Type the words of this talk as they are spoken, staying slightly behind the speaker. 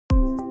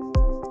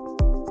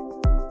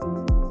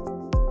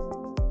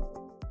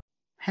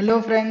Hello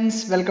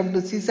friends, welcome to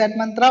CSAT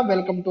Mantra.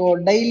 Welcome to our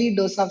daily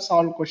dose of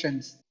solved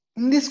questions.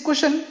 In this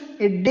question,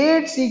 a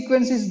date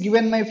sequence is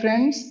given my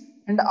friends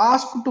and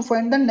asked to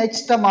find the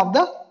next term of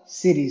the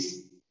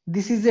series.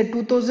 This is a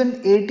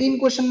 2018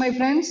 question my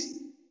friends.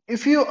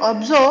 If you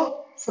observe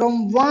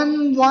from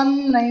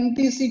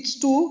 1196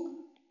 to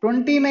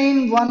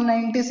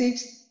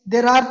 29196,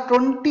 there are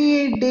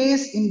 28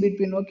 days in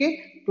between.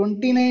 Okay,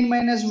 29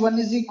 minus 1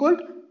 is equal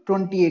to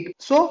 28.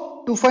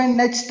 So to find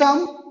next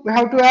term, we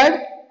have to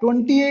add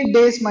 28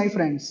 days my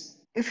friends.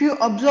 If you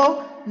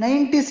observe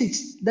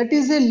 96, that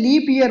is a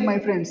leap year my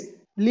friends.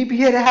 Leap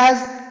year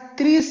has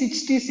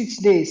 366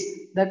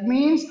 days. That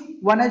means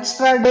one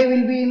extra day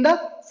will be in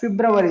the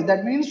February.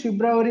 That means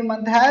February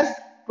month has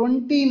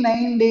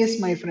 29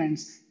 days my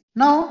friends.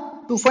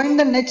 Now to find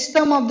the next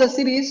term of the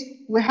series,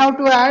 we have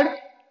to add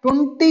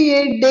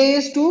 28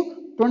 days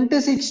to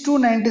 26 to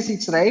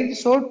 96, right?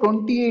 So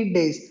 28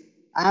 days.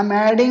 I am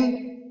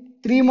adding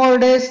 3 more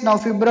days. Now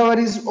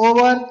February is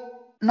over.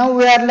 Now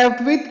we are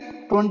left with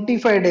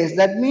 25 days.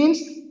 That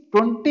means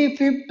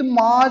 25th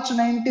March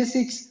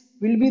 96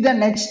 will be the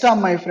next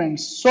term my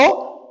friends.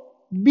 So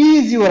B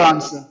is your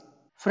answer.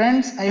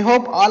 Friends, I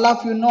hope all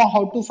of you know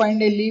how to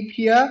find a leap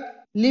year.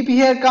 Leap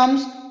year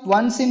comes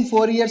once in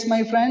 4 years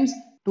my friends.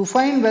 To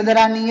find whether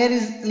an year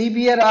is leap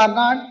year or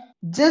not,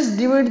 just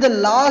divide the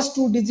last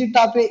 2 digits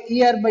of a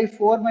year by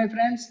 4 my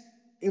friends.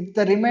 If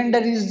the remainder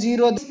is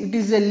 0, it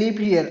is a leap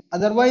year.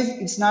 Otherwise,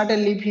 it's not a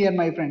leap year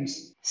my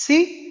friends.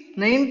 See,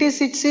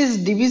 96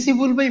 is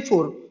divisible by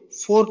 4.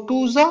 4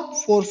 twos are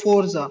 4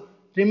 fours are.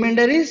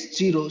 Remainder is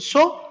 0.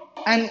 So,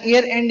 an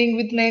year ending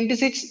with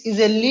 96 is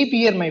a leap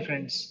year my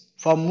friends.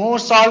 For more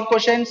solved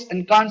questions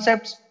and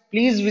concepts,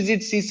 please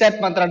visit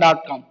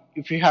csatmantra.com.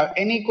 If you have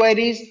any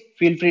queries,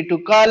 feel free to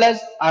call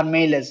us or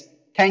mail us.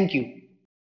 Thank you.